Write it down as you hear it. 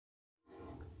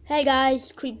Hey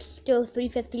guys,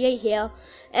 Creepstill358 here,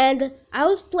 and I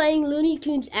was playing Looney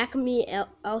Tunes ACME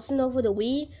Arsenal for the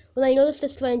Wii when I noticed a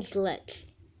strange glitch.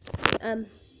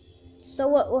 So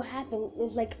what will happen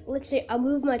is, like, let's say I'll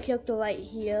move my character right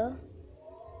here.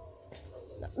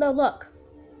 No, look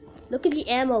at the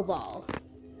ammo ball.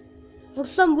 For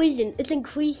some reason, it's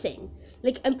increasing.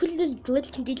 Like, I'm pretty sure this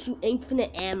glitch can get you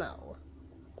infinite ammo,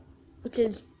 which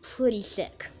is pretty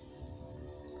sick.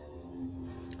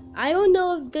 I don't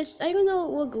know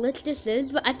what glitch this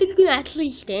is, but I think you can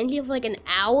actually stand here for like an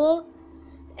hour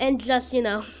and just,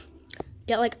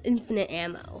 get like infinite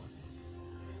ammo.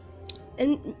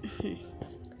 And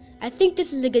I think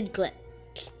this is a good glitch.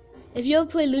 If you ever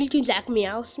play Looney Tunes ACME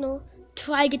Arsenal,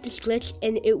 try to get this glitch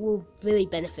and it will really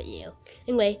benefit you.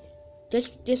 Anyway,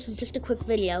 this was just a quick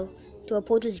video to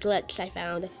report this glitch I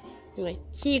found. Anyway,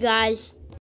 see you guys.